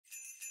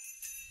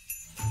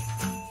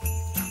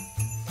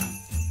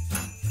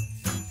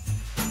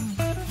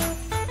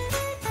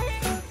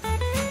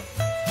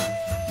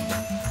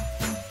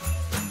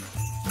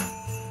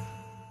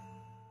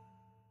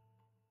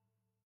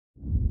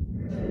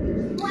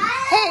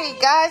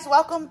Guys,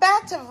 welcome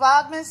back to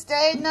Vlogmas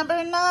day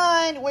number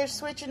 9. We're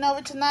switching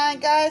over to 9,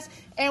 guys,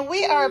 and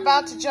we are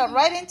about to jump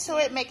right into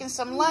it, making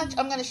some lunch.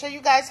 I'm going to show you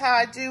guys how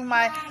I do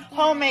my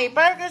homemade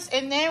burgers,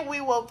 and then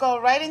we will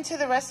go right into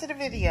the rest of the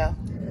video.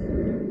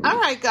 All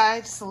right,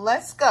 guys, so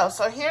let's go.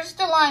 So here's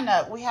the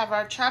lineup. We have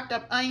our chopped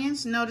up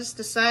onions. Notice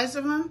the size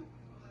of them.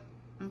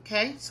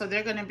 Okay, so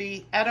they're going to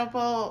be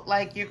edible,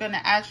 like you're going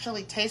to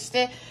actually taste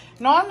it.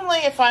 Normally,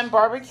 if I'm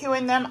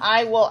barbecuing them,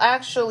 I will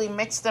actually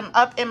mix them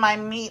up in my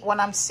meat when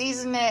I'm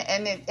seasoning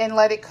it and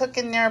let it cook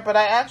in there. But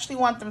I actually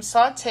want them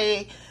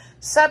sauteed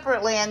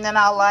separately, and then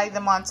I'll lay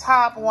them on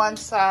top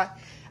once I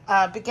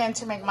begin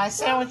to make my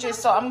sandwiches.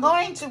 So I'm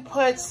going to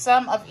put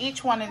some of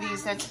each one of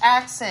these. That's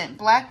accent,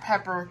 black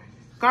pepper,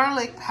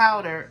 garlic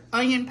powder,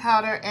 onion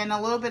powder, and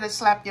a little bit of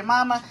slap your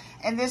mama.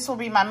 And this will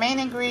be my main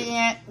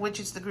ingredient, which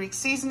is the Greek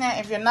seasoning.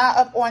 If you're not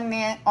up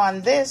on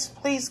this,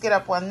 please get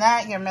up on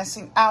that. You're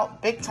missing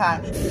out big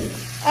time.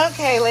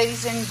 Okay,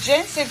 ladies and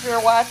gents, if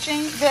you're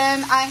watching,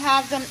 then I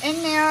have them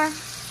in there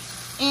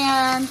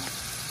and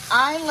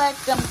I let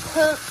them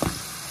cook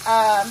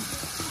at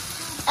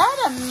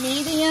a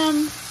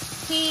medium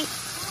heat.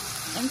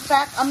 In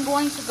fact, I'm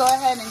going to go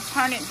ahead and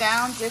turn it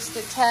down just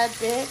a tad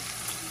bit.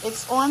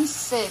 It's on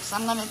 6.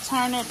 I'm going to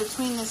turn it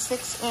between the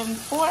 6 and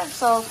 4,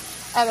 so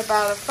at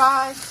about a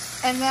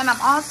 5. And then I'm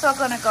also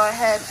going to go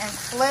ahead and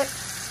flip,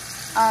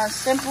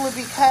 simply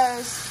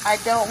because I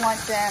don't want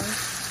them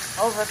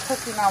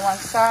overcooking on one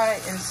side.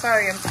 And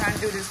sorry, I'm trying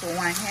to do this with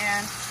one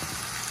hand.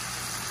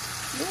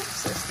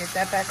 Oops, let's get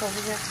that back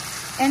over here.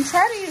 And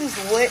try to use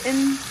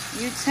wooden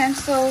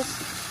utensils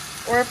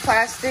or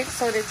plastic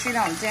so that you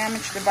don't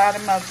damage the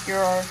bottom of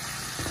your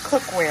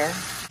cookware.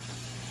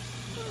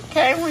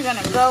 Okay, we're going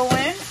to go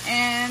in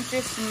and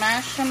just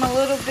mash them a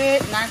little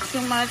bit. Not too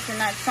much. We're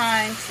not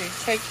trying to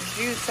take the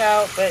juice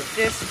out, but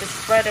just to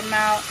spread them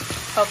out,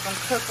 help them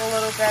cook a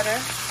little better,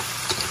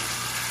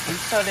 and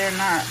so they're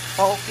not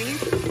bulky.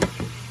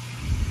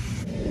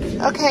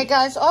 Okay,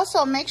 guys,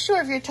 also make sure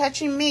if you're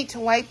touching meat to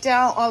wipe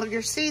down all of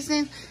your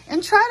seasonings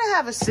and try to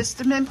have a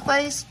system in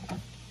place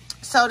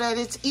so that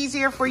it's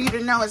easier for you to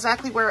know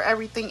exactly where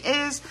everything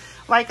is.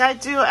 Like I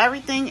do,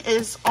 everything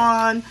is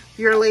on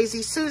your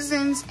Lazy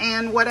Susans,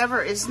 and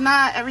whatever is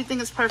not, everything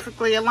is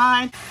perfectly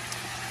aligned.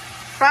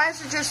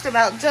 Fries are just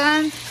about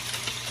done.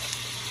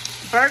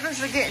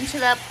 Burgers are getting to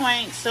that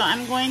point, so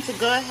I'm going to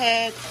go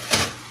ahead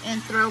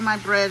and throw my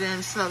bread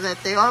in so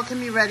that they all can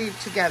be ready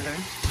together.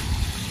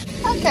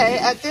 Okay,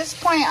 at this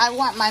point, I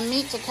want my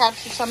meat to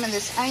capture some of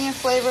this onion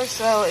flavor,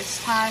 so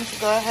it's time to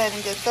go ahead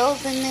and get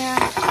those in there.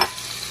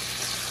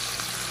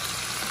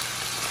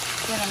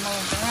 Gonna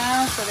move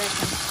around so they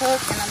can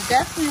cook, and I'm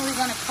definitely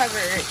going to cover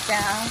it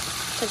down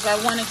because I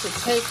want it to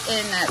take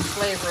in that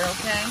flavor.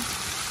 Okay,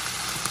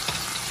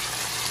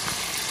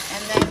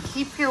 and then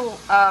keep your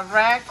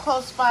rag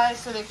close by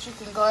so that you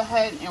can go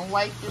ahead and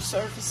wipe your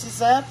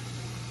surfaces up,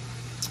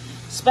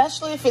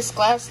 especially if it's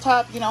glass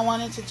top. You don't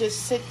want it to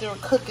just sit there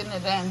cooking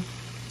it in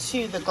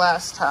to the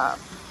glass top.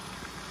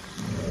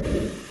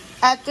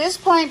 At this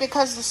point,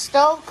 because the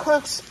stove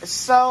cooks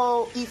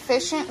so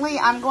efficiently,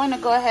 I'm going to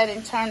go ahead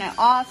and turn it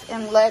off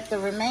and let the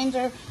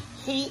remainder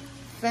heat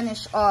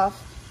finish off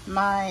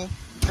my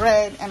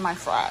bread and my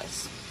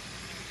fries.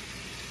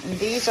 And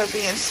these are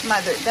being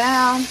smothered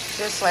down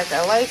just like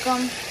I like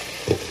them.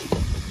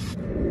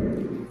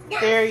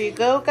 There you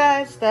go,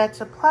 guys.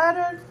 That's a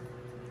platter.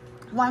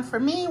 One for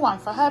me, one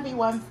for hubby,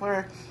 one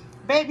for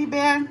baby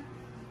bear.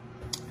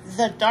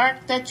 The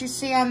dark that you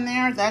see on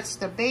there, that's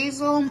the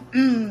basil,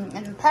 and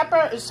the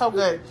pepper is so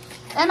good.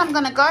 And I'm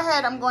going to go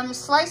ahead, I'm going to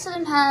slice it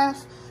in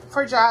half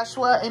for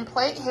Joshua and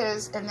plate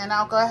his, and then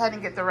I'll go ahead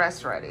and get the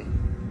rest ready.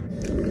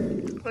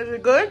 Was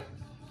it good?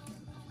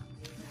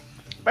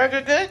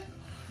 Burger good?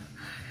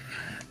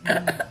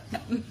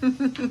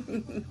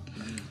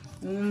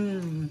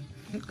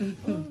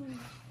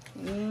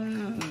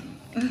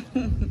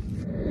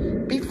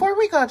 Before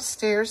we go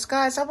upstairs,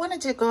 guys, I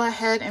wanted to go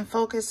ahead and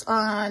focus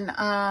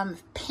on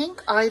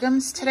pink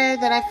items today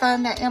that I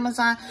found at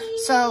Amazon.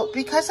 So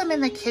because I'm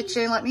in the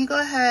kitchen, let me go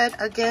ahead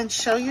again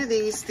show you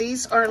these.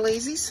 These are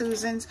Lazy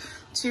Susans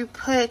to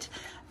put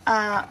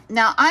now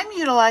I'm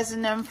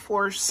utilizing them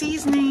for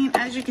seasoning.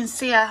 As you can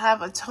see, I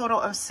have a total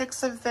of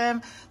 6 of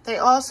them. They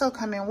also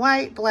come in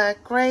white,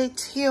 black, gray,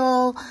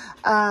 teal,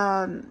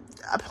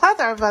 a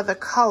plethora of other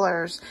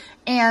colors,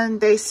 and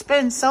they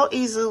spin so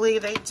easily.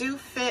 They do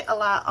fit a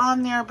lot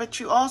on there, but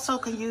you also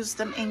can use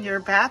them in your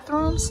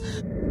bathrooms.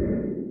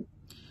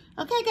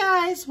 Okay,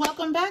 guys,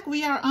 welcome back.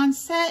 We are on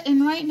set,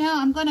 and right now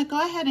I'm going to go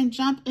ahead and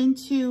jump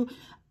into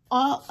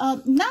all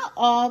not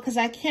all, because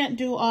I can't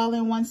do all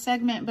in one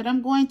segment, but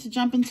I'm going to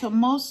jump into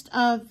most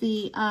of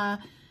the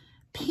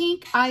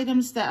pink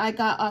items that I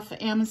got off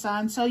of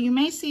Amazon. So you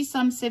may see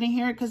some sitting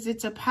here because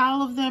it's a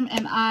pile of them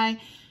and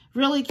I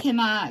really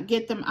cannot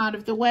get them out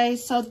of the way.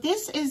 So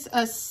this is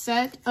a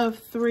set of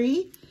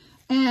 3,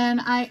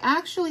 and I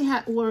actually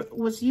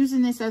was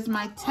using this as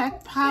my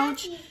tech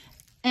pouch,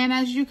 and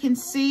as you can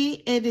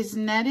see, it is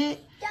netted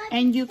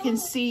and you can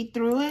see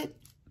through it.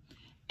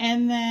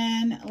 And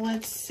then,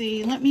 let's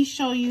see, let me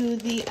show you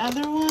the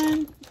other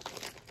one.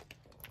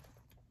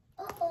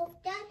 Uh-oh,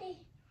 Daddy,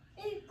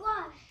 it's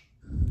gosh.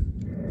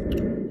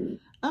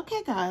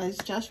 Okay, guys,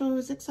 Joshua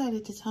was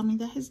excited to tell me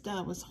that his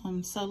dad was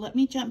home. So let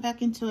me jump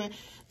back into it.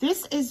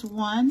 This is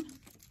one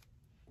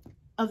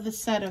of the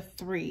set of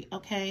 3,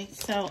 okay?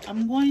 So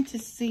I'm going to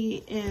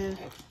see if,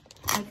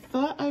 I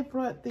thought I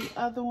brought the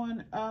other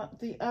one up,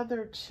 the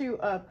other 2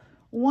 up.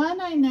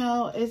 One I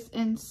know is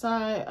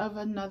inside of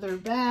another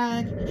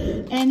bag.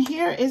 And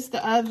here is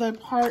the other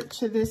part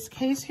to this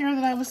case here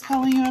that I was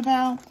telling you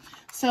about.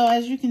 So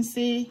as you can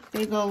see,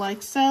 they go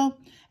like so.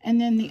 And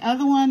then the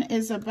other one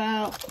is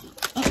about,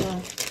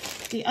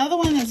 the other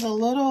one is a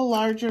little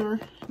larger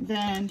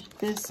than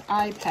this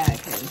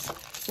iPad is.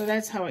 So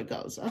that's how it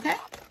goes, okay?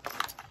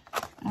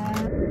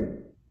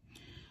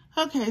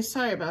 Okay,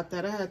 sorry about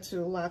that. I had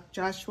to lock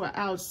Joshua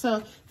out.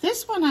 So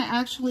this one I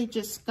actually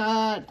just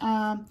got,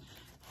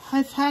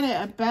 I've had it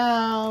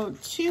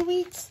about 2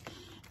 weeks.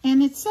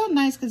 And it's so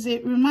nice because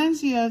it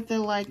reminds you of the,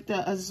 like,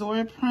 the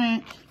Azure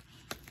print.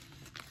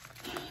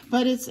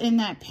 But it's in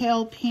that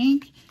pale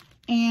pink.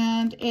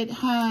 And it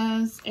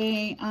has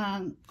a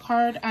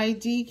card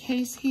ID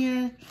case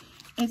here.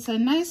 It's a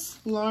nice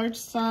large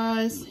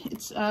size.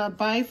 It's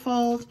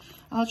bifold.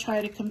 I'll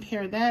try to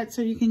compare that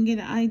so you can get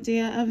an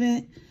idea of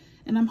it.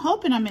 And I'm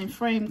hoping I'm in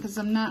frame because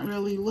I'm not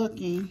really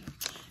looking.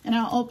 And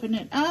I'll open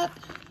it up.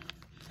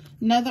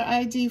 Another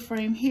ID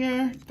frame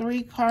here.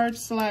 3 card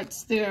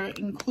slots there,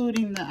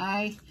 including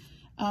the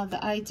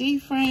ID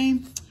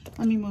frame.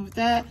 Let me move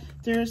that.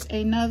 There's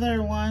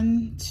another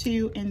 1,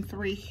 2, and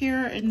 3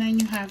 here. And then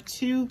you have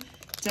 2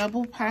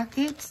 double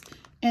pockets.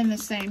 And the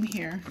same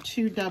here.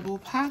 2 double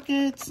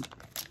pockets.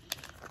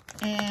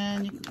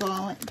 And you can go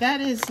on.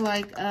 That is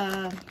like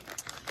a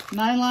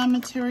nylon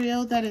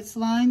material that it's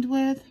lined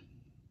with.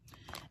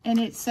 And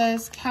it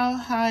says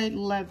cowhide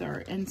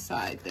leather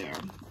inside there.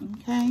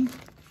 Okay.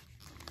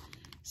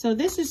 So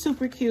this is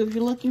super cute if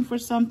you're looking for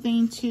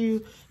something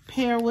to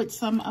pair with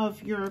some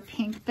of your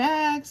pink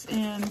bags,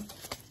 and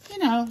you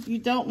know, you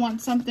don't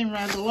want something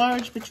rather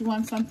large, but you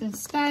want something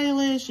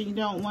stylish and you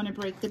don't want to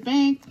break the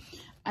bank.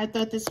 I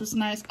thought this was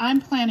nice. I'm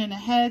planning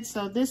ahead,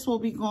 so this will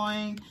be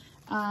going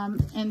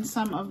in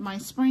some of my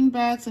spring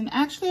bags. And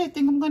actually, I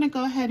think I'm going to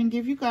go ahead and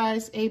give you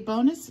guys a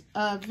bonus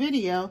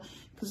video,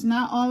 because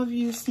not all of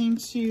you seem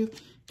to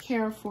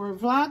care for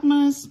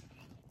Vlogmas.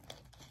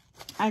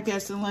 I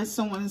guess unless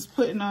someone is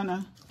putting on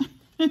a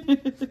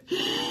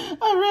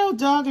a real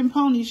dog and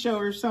pony show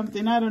or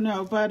something. I don't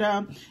know. But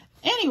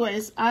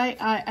anyways,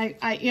 I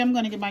am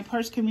going to give my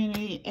purse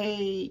community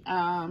a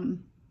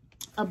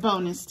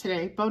bonus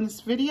today,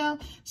 bonus video.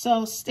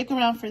 So stick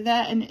around for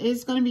that. And it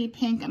is going to be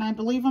pink. And I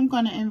believe I'm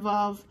going to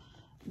involve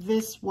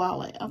this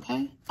wallet.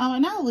 Okay. Oh,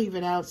 and I'll leave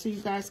it out so you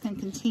guys can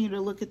continue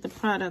to look at the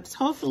products.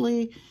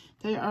 Hopefully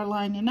they are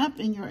lining up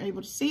and you're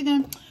able to see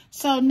them.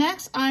 So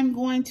next I'm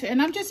going to,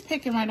 and I'm just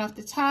picking right off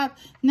the top.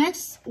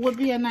 Next would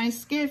be a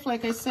nice gift.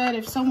 Like I said,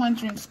 if someone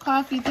drinks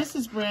coffee, this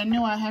is brand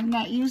new. I have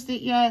not used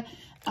it yet.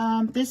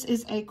 This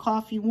is a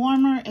coffee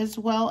warmer, as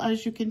well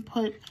as you can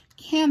put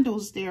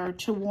candles there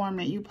to warm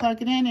it. You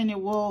plug it in and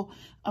it will,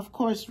 of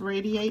course,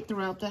 radiate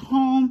throughout the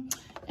home.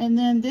 And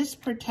then this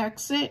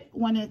protects it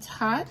when it's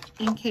hot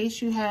in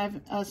case you have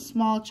a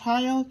small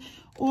child.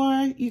 Or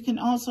you can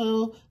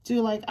also do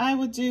like I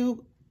would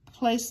do,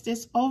 place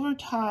this over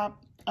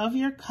top of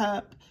your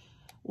cup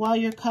while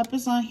your cup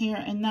is on here,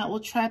 and that will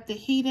trap the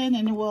heat in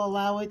and it will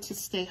allow it to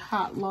stay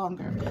hot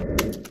longer.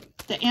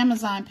 The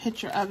Amazon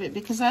picture of it,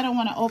 because I don't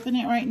want to open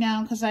it right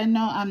now because I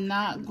know I'm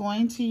not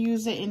going to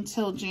use it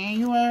until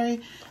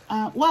January.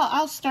 Well,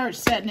 I'll start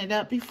setting it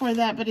up before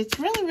that, but it's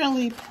really,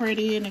 really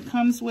pretty, and it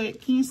comes with,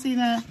 can you see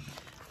that?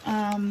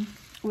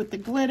 With the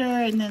glitter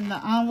and then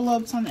the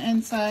envelopes on the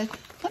inside.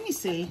 Let me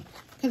see,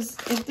 because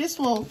if this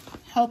will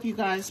help you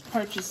guys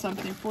purchase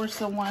something for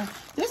someone,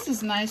 this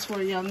is nice for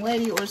a young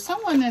lady or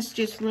someone that's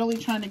just really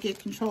trying to get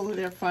control of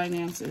their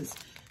finances.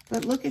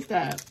 But look at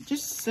that,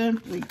 just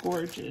simply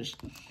gorgeous.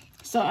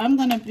 So I'm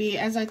going to be,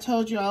 as I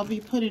told you, I'll be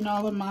putting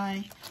all of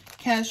my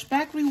cash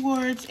back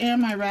rewards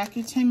and my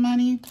Rakuten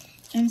money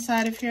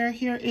inside of here.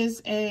 Here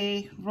is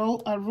a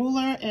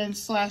ruler and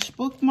slash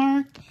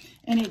bookmark,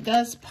 and it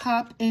does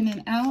pop in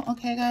and out.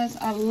 Okay, guys,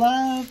 I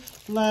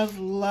love, love,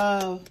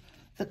 love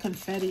the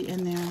confetti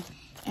in there.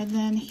 And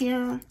then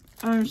here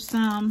are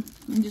some,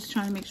 I'm just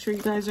trying to make sure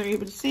you guys are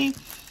able to see.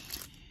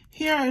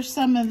 Here are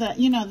some of the,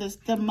 you know,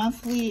 the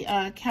monthly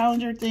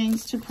calendar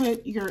things to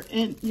put your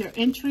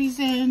entries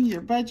in, your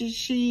budget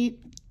sheet.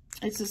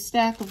 It's a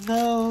stack of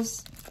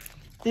those.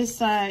 This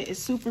side is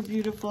super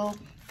beautiful.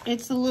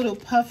 It's a little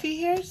puffy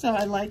here, so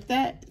I like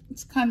that.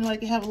 It's kind of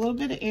like you have a little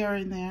bit of air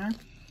in there.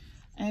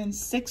 And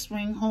 6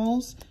 ring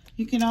holes.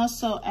 You can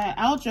also add,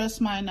 I'll dress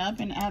mine up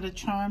and add a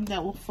charm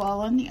that will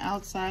fall on the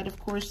outside. Of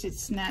course, it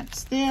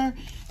snaps there.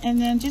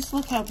 And then just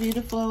look how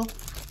beautiful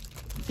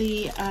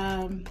the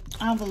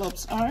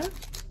envelopes are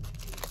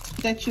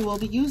that you will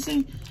be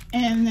using.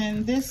 And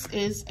then this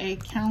is a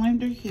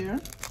calendar here.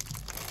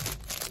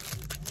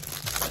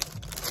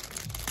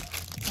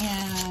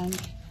 And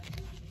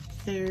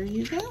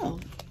you go.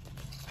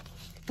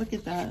 Look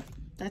at that.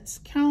 That's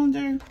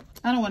calendar.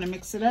 I don't want to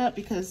mix it up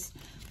because,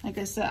 like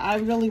I said, I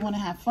really want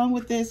to have fun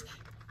with this.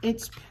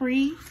 It's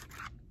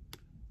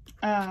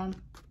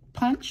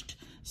punched,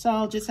 so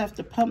I'll just have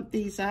to pump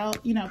these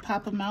out, you know,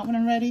 pop them out when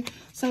I'm ready.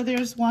 So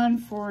there's one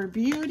for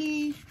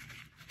beauty.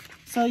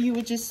 So you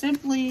would just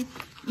simply,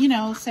 you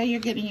know, say you're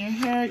getting your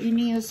hair, you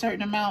need a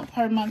certain amount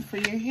per month for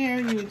your hair,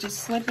 you would just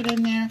slip it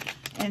in there,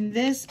 and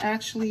this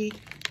actually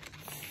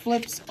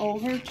flips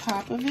over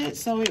top of it,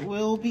 so it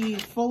will be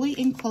fully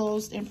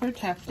enclosed and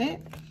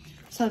protected.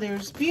 So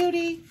there's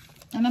beauty,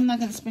 and I'm not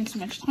going to spend too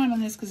much time on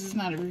this because it's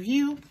not a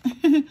review.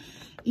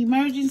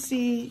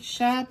 Emergency,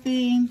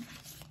 shopping,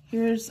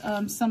 here's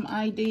some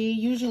ID.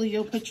 Usually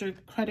you'll put your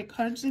credit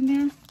cards in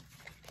there.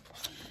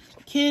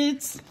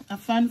 Kids, a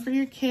fun for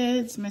your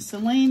kids,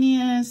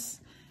 miscellaneous,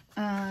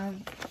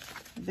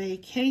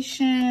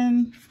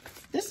 vacation.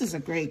 This is a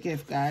great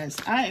gift, guys.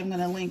 I am going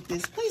to link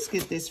this. Please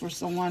get this for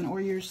someone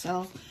or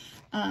yourself.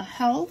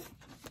 Health,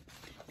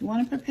 you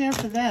want to prepare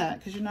for that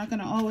because you're not going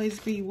to always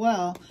be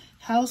well.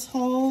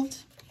 Household,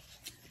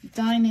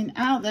 dining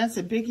out, that's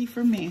a biggie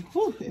for me.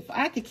 Whew, if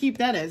I could keep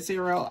that at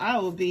 0, I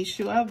will be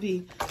sure I'll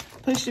be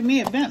pushing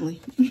me a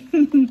Bentley.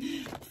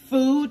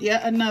 Food,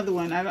 yeah, another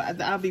one.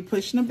 I'll be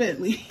pushing a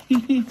Bentley.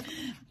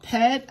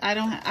 Pet,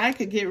 I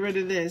could get rid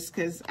of this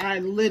because I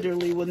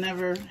literally will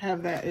never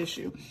have that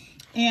issue.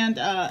 And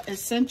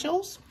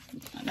essentials,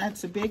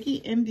 that's a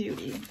biggie, and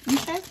beauty.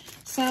 Okay,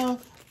 so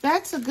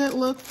that's a good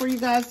look for you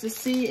guys to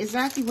see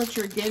exactly what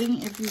you're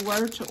getting if you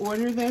were to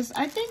order this.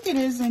 I think it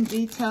is in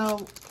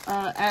detail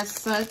as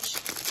such,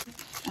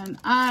 and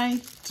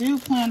I do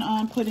plan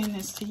on putting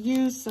this to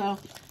use. So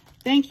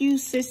thank you,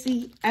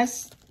 Sissy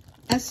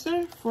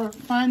Esther, for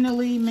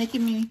finally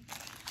making me.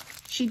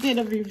 She did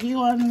a review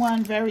on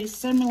one very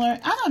similar.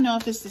 I don't know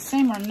if it's the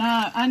same or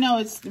not. I know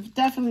it's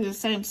definitely the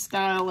same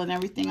style and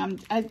everything.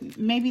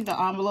 Maybe the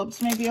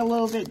envelopes may be a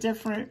little bit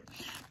different,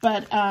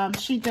 but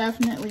she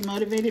definitely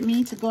motivated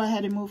me to go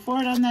ahead and move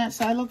forward on that.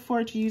 So I look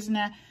forward to using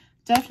that.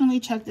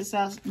 Definitely check this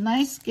out.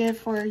 Nice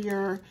gift for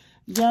your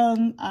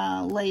young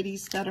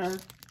ladies that are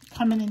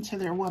coming into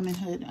their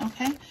womanhood,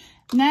 okay?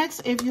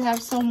 Next, if you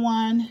have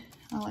someone...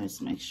 Oh,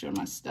 let's make sure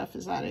my stuff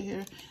is out of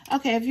here.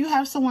 Okay, if you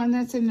have someone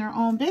that's in their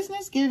own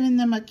business, giving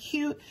them a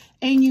cute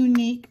and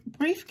unique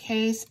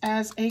briefcase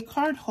as a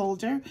card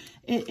holder.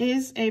 It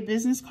is a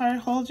business card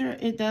holder.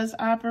 It does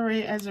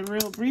operate as a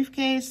real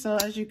briefcase. So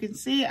as you can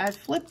see, I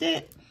flipped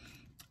it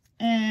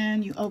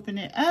and you open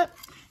it up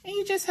and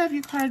you just have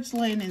your cards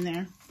laying in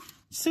there.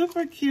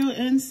 Super cute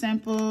and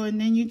simple.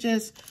 And then you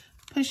just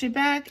push it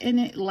back and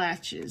it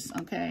latches,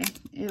 okay?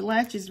 It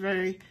latches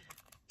very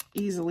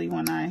easily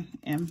when I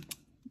am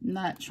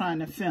not trying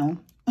to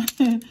film.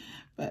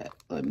 But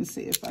let me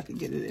see if I can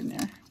get it in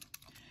there.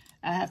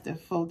 I have to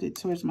fold it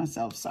towards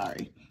myself,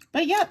 sorry.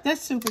 But yeah,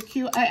 that's super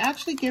cute. I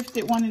actually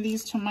gifted one of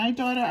these to my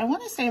daughter, I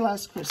want to say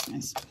last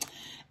Christmas.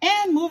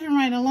 And moving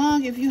right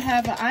along, if you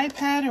have an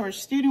iPad or a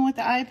student with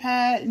an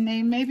iPad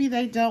and maybe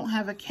they don't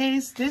have a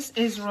case, this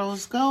is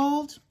rose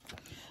gold.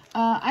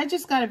 I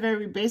just got a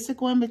very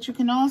basic one, but you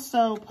can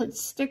also put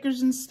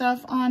stickers and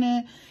stuff on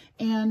it.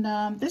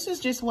 And this is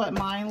just what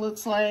mine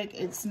looks like.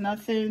 It's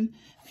nothing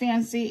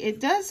fancy.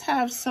 It does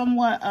have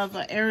somewhat of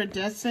an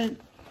iridescent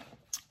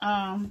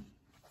to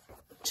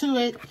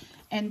it.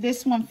 And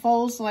this one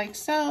folds like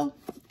so.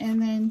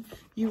 And then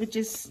you would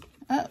just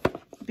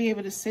be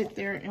able to sit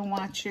there and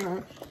watch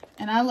your...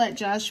 And I let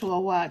Joshua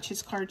watch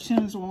his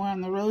cartoons when we're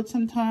on the road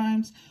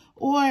sometimes.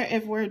 Or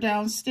if we're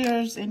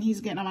downstairs and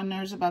he's getting on my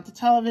nerves about the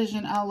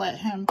television, I'll let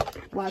him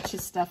watch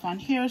his stuff on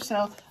here.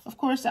 So, of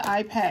course, the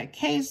iPad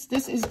case.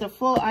 This is the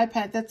full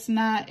iPad. That's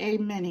not a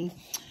mini.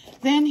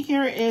 Then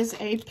here is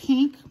a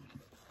pink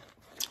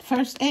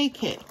first aid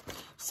kit.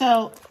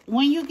 So,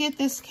 when you get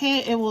this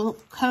kit, it will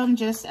come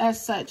just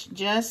as such,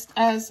 just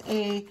as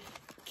a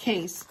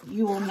case.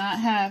 You will not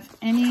have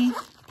any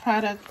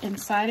product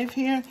inside of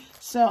here.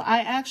 So, I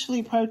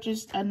actually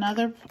purchased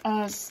another,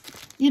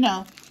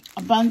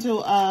 a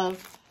bundle of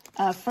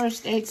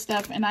first aid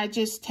stuff, and I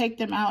just take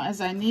them out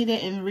as I need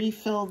it and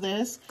refill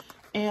this.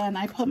 And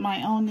I put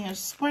my own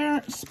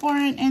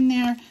Neosporin in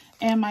there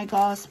and my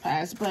gauze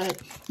pads,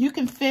 but you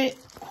can fit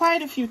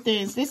quite a few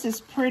things. This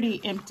is pretty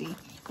empty,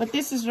 but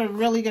this is a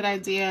really good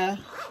idea.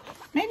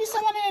 Maybe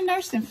someone in a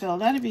nursing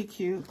field, that'd be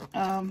cute,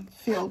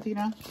 field,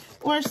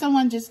 or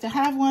someone just to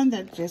have one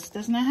that just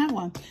does not have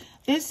one.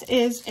 This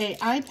is a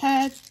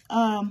iPad,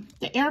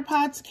 the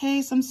AirPods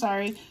case, I'm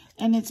sorry,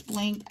 and it's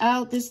blinked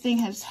out. This thing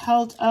has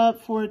held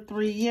up for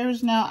 3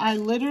 years now. I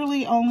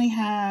literally only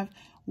have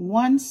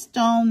one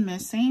stone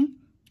missing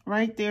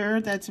right there.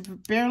 That's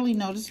barely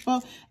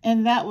noticeable.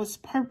 And that was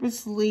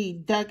purposely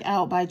dug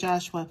out by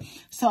Joshua.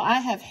 So I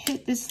have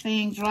hit this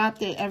thing,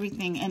 dropped it,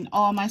 everything, and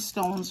all my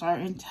stones are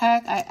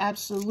intact. I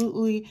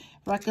absolutely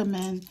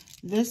recommend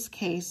this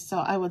case. So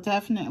I will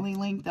definitely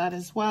link that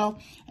as well.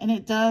 And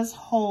it does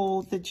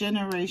hold the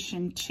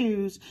Generation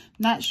 2s.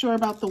 Not sure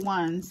about the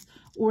 1s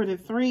or the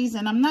 3s.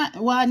 And I'm not,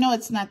 well, I know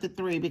it's not the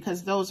 3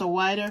 because those are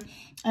wider.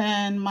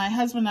 And my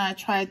husband and I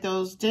tried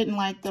those, didn't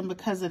like them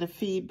because of the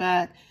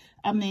feedback.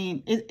 I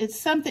mean, it's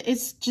something,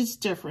 it's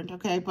just different,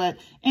 okay? But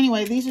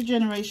anyway, these are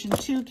Generation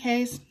 2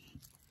 case.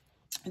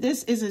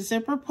 This is a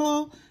zipper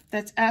pull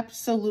that's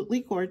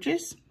absolutely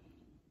gorgeous.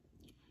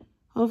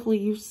 Hopefully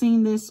you've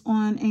seen this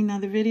on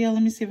another video.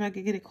 Let me see if I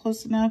can get it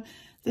close enough.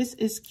 This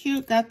is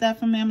cute. Got that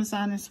from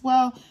Amazon as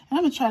well. And I'm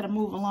going to try to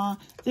move along.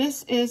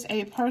 This is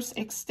a purse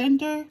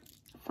extender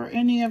for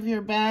any of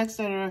your bags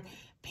that are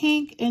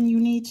pink and you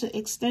need to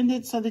extend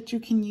it so that you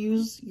can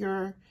use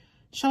your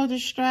shoulder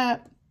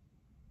strap.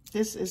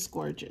 This is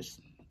gorgeous.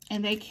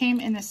 And they came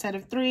in a set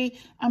of 3.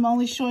 I'm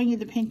only showing you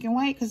the pink and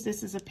white because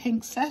this is a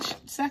pink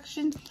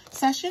session.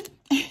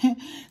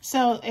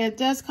 So it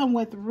does come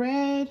with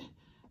red.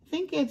 I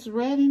think it's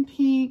red and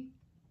pink.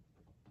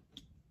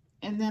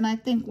 And then I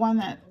think one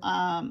that,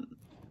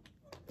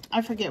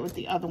 I forget what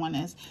the other one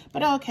is.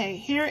 But okay,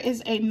 here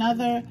is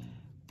another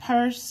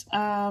purse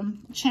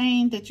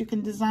chain that you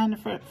can design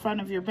the front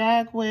of your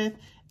bag with.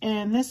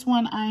 And this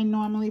one I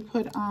normally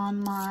put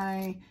on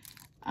my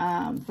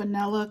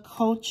vanilla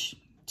Coach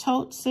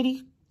tote,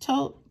 city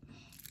tote,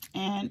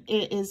 and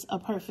it is a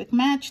perfect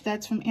match.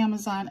 That's from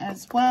Amazon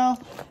as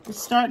well. It's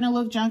starting to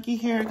look junky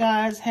here,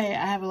 guys. Hey,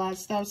 I have a lot of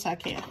stuff, so I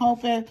can't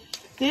help it.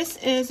 This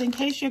is in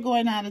case you're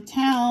going out of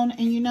town,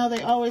 and you know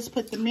they always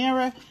put the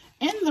mirror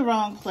in the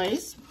wrong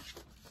place.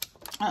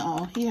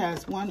 Uh-oh, he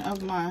has one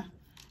of my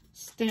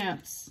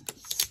stamps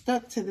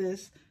stuck to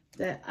this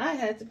that I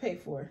had to pay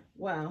for.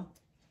 Wow.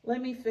 Let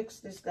me fix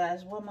this,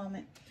 guys. One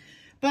moment.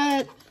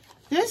 But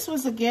this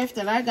was a gift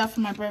that I got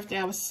for my birthday.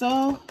 I was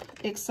so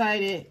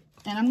excited.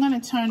 And I'm going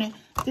to turn it.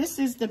 This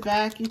is the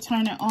back. You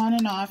turn it on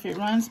and off. It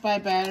runs by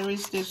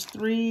batteries. There's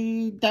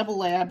 3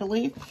 AA, I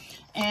believe.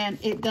 And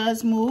it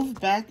does move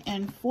back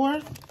and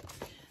forth.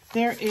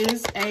 There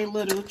is a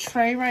little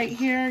tray right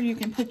here. You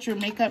can put your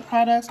makeup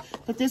products.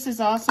 But this is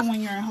also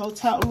when you're in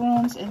hotel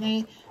rooms and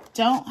they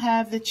don't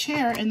have the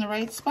chair in the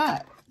right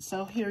spot.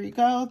 So here you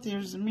go.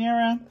 There's a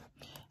mirror.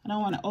 I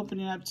don't want to open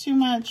it up too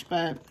much,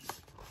 but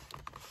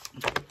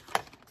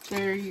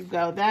there you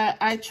go. That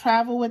I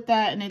travel with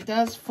that, and it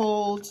does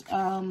fold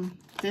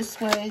this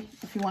way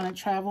if you want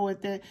to travel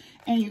with it,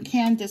 and you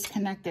can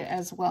disconnect it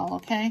as well,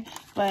 okay?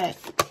 But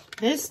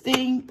this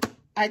thing,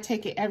 I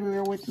take it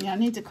everywhere with me. I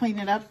need to clean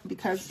it up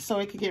because so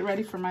it could get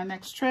ready for my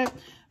next trip.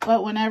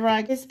 But whenever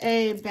I get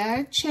a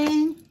bag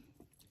chain,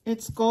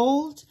 it's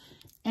gold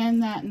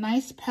and that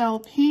nice pale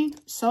pink,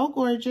 so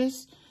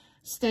gorgeous.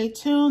 Stay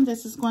tuned.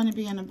 This is going to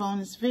be in a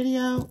bonus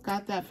video.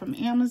 Got that from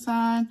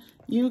Amazon.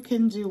 You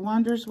can do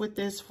wonders with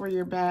this for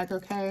your bag,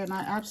 okay? And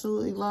I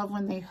absolutely love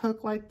when they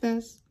hook like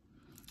this.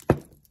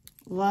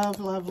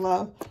 Love, love,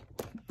 love.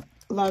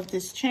 Love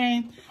this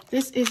chain.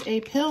 This is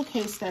a pill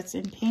case that's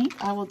in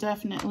pink. I will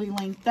definitely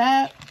link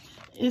that.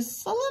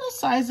 It's a little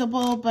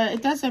sizable, but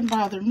it doesn't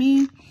bother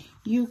me.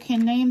 You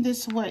can name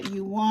this what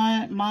you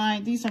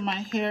want. These are my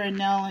hair and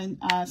nail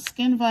and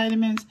skin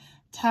vitamins,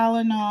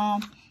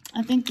 Tylenol.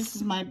 I think this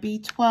is my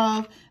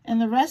B12, and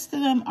the rest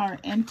of them are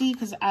empty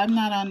because I'm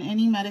not on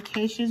any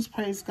medications,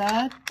 praise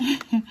God.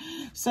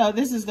 So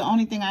this is the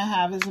only thing I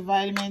have is a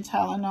vitamin,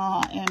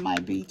 Tylenol, and my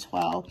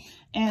B12.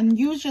 And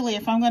usually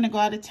if I'm going to go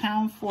out of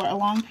town for a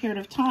long period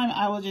of time,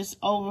 I will just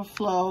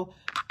overflow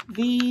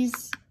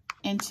these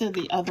into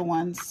the other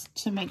ones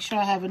to make sure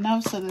I have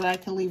enough so that I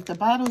can leave the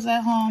bottles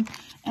at home.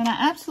 And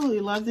I absolutely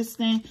love this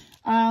thing.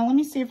 Let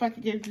me see if I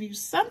could give you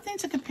something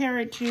to compare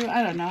it to.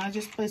 I don't know. I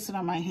just placed it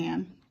on my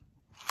hand.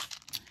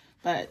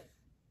 But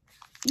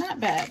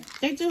not bad.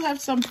 They do have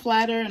some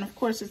flatter, and of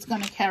course it's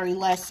going to carry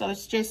less, so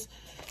it's just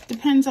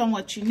depends on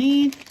what you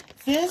need.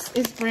 This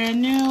is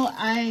brand new.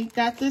 I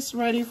got this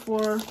ready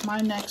for my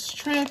next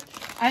trip.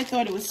 I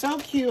thought it was so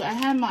cute. I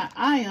had my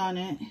eye on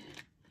it,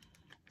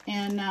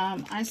 and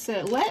I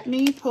said, let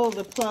me pull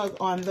the plug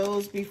on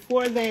those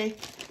before they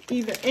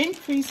either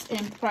increase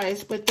in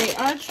price. But they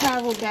are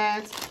travel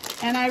bags,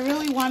 and I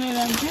really wanted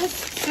them just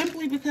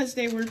simply because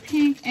they were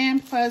pink,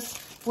 and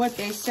plus what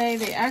they say,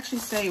 they actually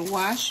say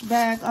wash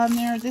bag on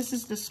there. This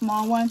is the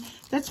small one.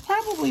 That's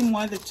probably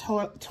more the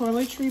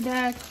toiletry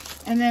bag.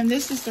 And then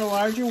this is the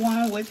larger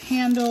one with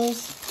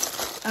handles.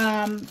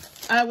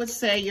 I would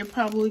say you're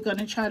probably going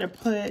to try to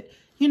put,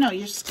 you know,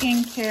 your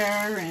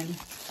skincare and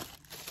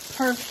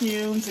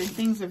perfumes and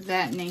things of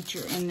that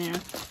nature in there.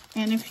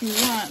 And if you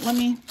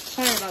want,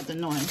 sorry about the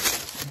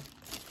noise.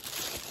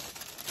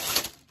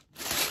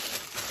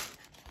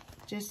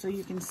 Just so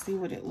you can see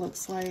what it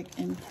looks like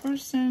in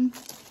person.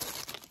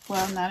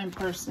 Well, not in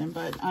person,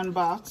 but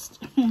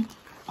unboxed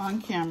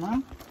on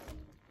camera.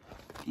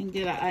 And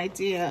get an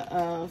idea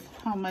of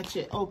how much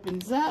it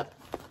opens up.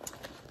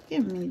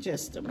 Give me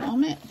just a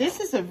moment. This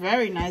is a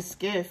very nice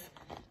gift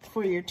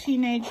for your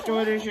teenage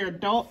daughters, your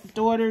adult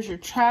daughters, your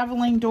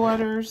traveling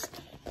daughters.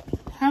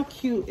 How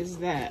cute is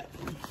that?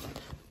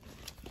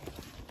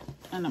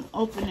 And I'm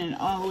opening it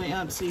all the way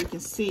up so you can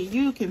see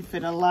you can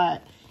fit a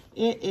lot.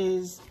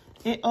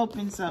 It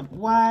opens up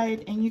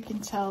wide, and you can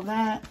tell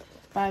that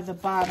by the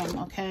bottom,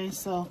 okay?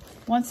 So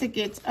once it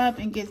gets up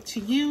and gets to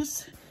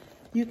use,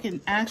 you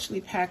can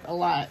actually pack a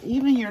lot.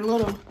 Even your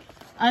little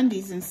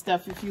undies and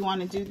stuff if you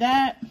want to do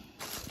that.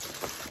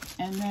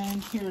 And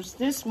then here's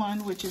this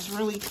one, which is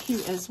really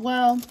cute as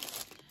well.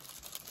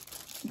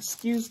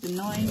 Excuse the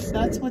noise.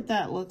 That's what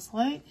that looks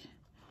like.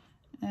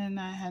 And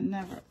I had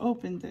never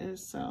opened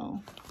this,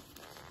 so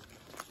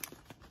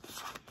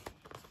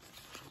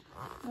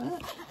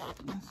let's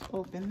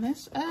open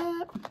this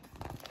up.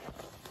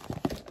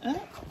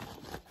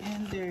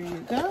 And there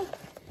you go.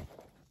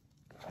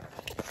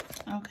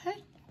 Okay.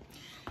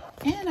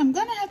 And I'm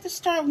gonna have to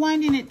start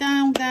winding it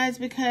down, guys,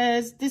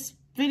 because this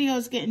video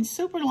is getting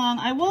super long.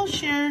 I will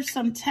share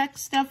some tech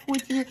stuff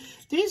with you.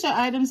 These are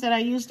items that I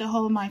use to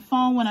hold my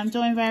phone when I'm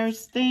doing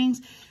various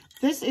things.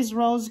 This is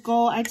rose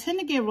gold. I tend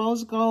to get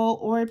rose gold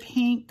or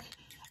pink,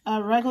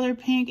 regular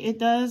pink. It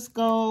does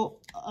go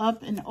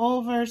up and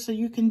over, so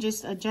you can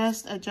just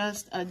adjust.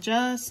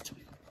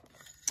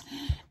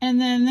 And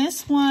then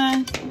this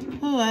one,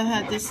 oh, I've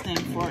had this thing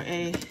for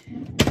a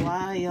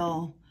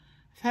while.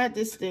 I've had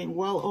this thing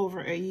well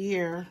over a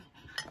year,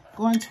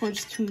 going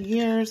towards 2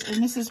 years.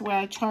 And this is where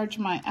I charge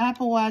my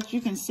Apple Watch.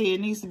 You can see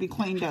it needs to be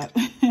cleaned up.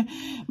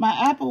 My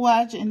Apple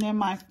Watch, and then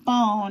my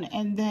phone,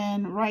 and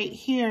then right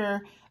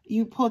here,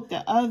 you put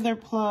the other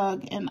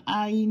plug, and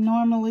I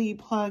normally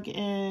plug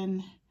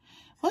in,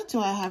 what do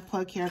I have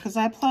plugged here? Because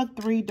I plug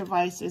 3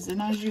 devices,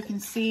 and as you can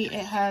see,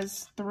 it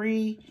has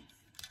 3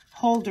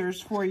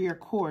 holders for your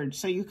cord.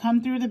 So you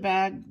come through the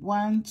bag,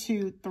 1,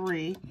 2,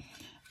 3,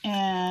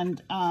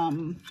 and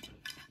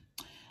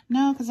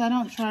no, because I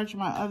don't charge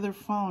my other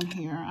phone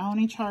here. I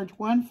only charge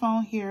one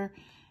phone here.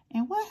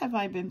 And what have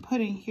I been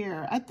putting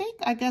here?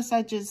 I guess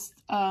I just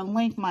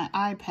link my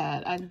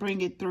iPad. I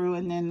bring it through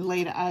and then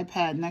lay the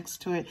iPad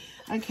next to it.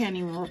 I can't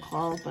even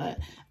recall, but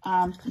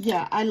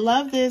yeah, I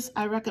love this.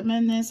 I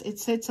recommend this. It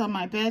sits on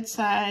my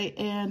bedside,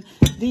 and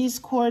these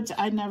cords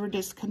I never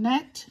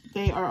disconnect.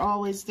 They are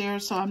always there,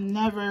 so I'm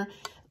never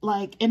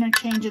like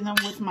interchanging them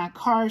with my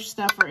car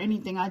stuff or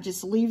anything. I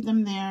just leave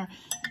them there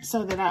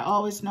so that I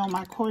always know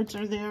my cords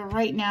are there.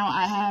 Right now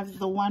I have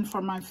the one for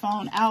my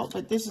phone out,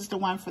 but this is the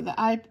one for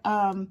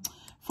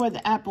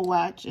the Apple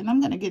Watch. And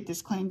I'm gonna get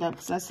this cleaned up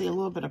because I see a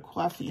little bit of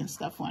coffee and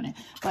stuff on it.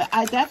 But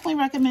I definitely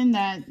recommend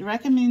that.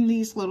 Recommend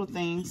these little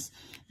things.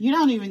 You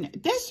don't even,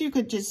 you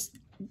could just,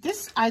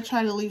 I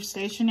try to leave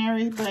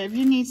stationary, but if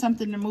you need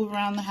something to move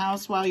around the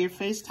house while you're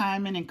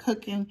FaceTiming and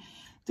cooking,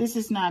 this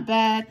is not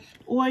bad.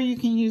 Or you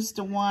can use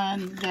the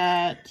one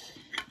that,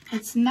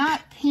 it's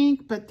not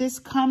pink, but this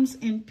comes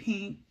in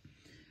pink.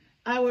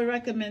 I would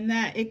recommend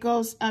that. It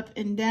goes up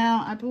and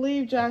down. I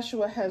believe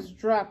Joshua has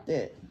dropped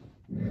it.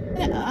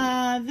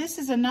 This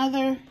is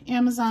another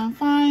Amazon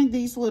find.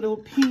 These little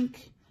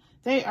pink,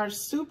 they are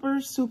super,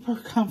 super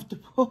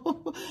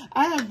comfortable.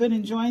 I have been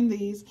enjoying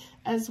these,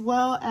 as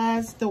well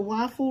as the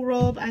waffle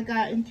robe I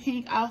got in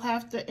pink. I'll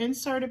have to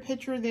insert a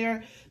picture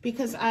there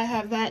because I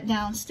have that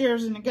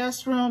downstairs in the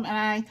guest room, and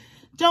I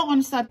don't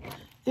want to stop.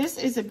 This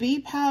is a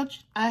bee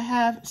pouch. I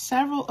have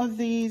several of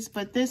these,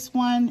 but this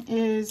one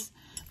is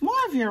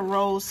more of your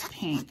rose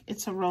pink.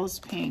 It's a rose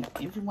pink.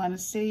 If you want to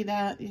see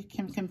that, you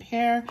can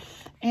compare,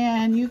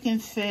 and you can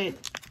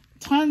fit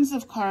tons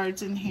of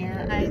cards in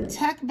here. My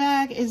tech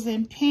bag is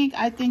in pink.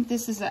 I think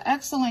this is an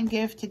excellent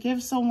gift to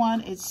give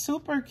someone. It's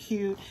super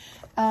cute.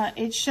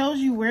 It shows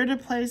you where to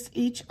place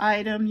each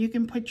item. You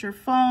can put your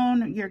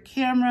phone, your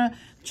camera,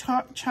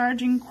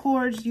 charging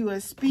cords,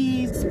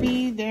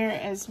 USB there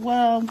as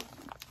well.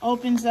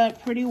 Opens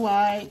up pretty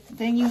wide.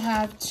 Then you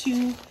have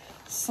 2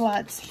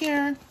 slots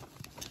here.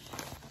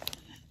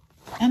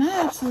 And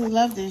I absolutely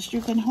love this. You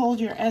can hold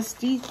your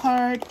SD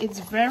card. It's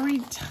very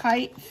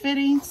tight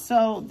fitting,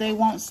 so they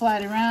won't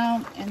slide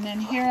around. And then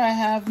here I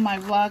have my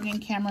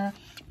vlogging camera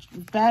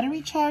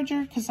battery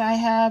charger, because I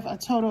have a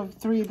total of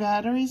 3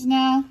 batteries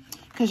now,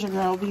 because your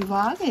girl be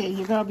vlogging,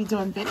 your girl be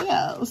doing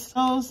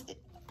videos.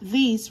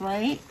 These,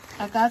 right?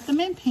 I got them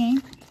in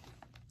pink.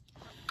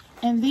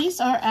 And these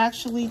are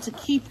actually to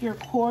keep your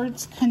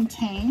cords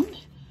contained.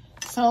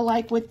 So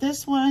like with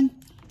this one,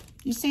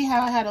 you see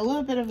how I had a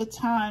little bit of a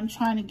time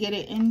trying to get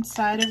it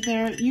inside of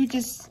there. You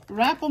just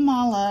wrap them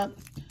all up,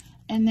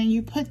 and then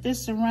you put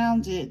this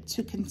around it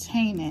to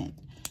contain it,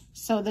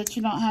 so that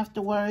you don't have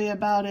to worry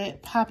about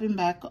it popping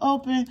back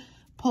open.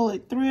 Pull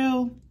it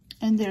through,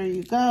 and there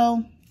you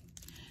go.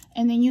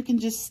 And then you can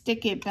just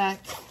stick it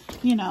back,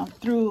 you know,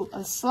 through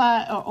a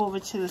slot or over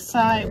to the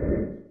side.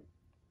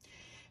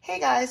 Hey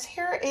guys,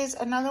 here is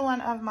another one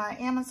of my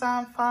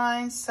Amazon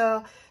finds.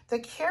 So the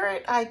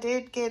carrot I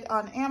did get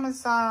on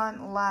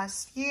Amazon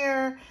last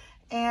year,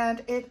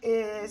 and it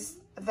is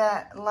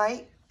that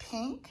light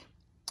pink.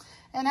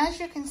 And as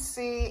you can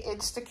see,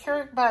 it's the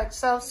carrot by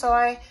itself. So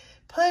I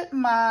put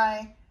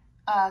my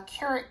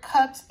carrot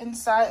cups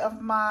inside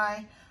of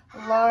my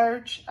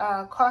large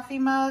coffee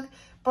mug.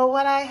 But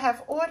what I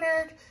have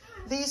ordered,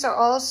 these are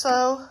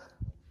also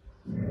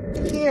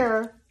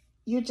here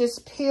you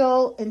just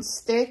peel and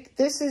stick.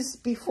 This is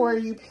before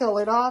you peel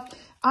it off.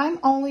 I'm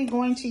only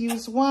going to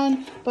use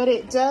one, but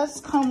it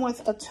does come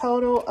with a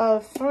total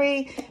of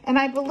 3. And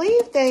I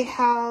believe they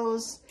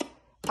house,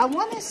 I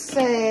want to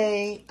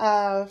say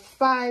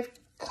 5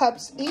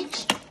 cups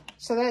each.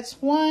 So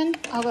that's 1.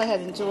 I'll go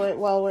ahead and do it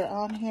while we're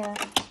on here.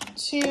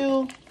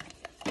 2,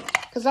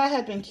 because I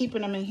had been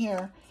keeping them in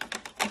here.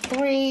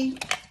 3,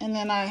 and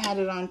then I had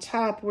it on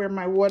top where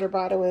my water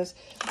bottle is.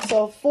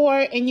 So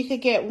 4, and you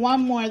could get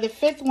 1 more, the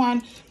 5th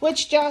one,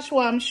 which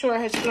Joshua, I'm sure,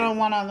 has thrown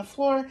one on the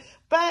floor.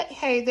 But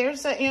hey,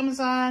 there's the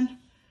Amazon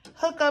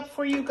hookup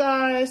for you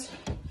guys.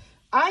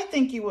 I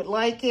think you would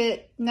like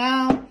it.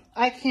 Now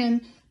I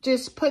can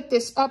just put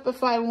this up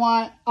if I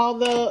want,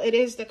 although it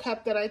is the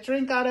cup that I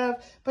drink out of.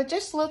 But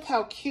just look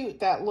how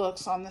cute that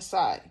looks on the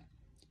side.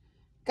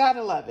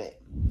 Gotta love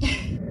it.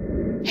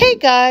 Hey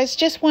guys,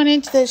 just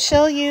wanted to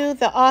show you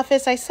the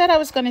office. I said I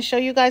was going to show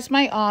you guys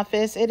my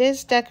office. It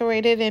is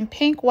decorated in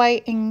pink,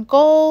 white, and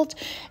gold.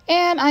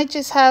 And I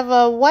just have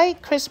a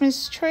white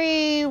Christmas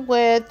tree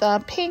with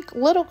pink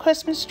little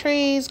Christmas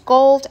trees,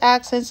 gold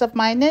accents of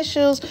my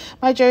initials,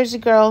 my Jersey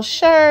Girl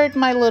shirt,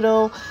 my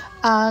little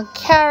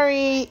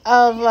carry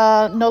of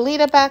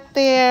Nolita back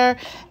there,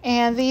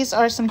 and these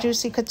are some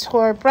Juicy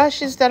Couture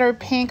brushes that are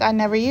pink. I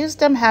never used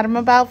them, had them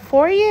about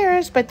 4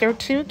 years, but they're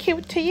too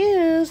cute to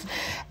use.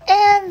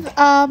 And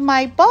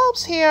my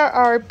bulbs here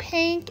are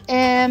pink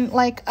and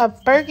like a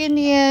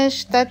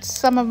burgundy-ish. That's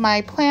some of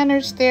my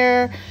planners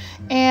there.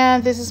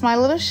 And this is my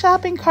little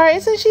shopping cart.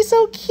 Isn't she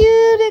so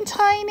cute and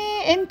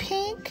tiny and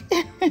pink?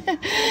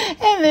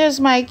 And there's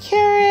my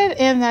carrot,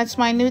 and that's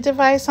my new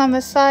device on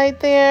the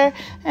side there,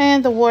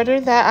 and the water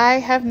that I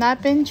have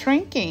not been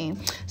drinking.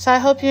 So I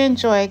hope you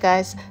enjoy,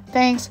 guys.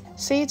 Thanks.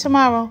 See you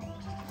tomorrow.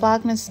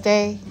 Vlogmas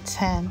Day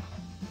 10.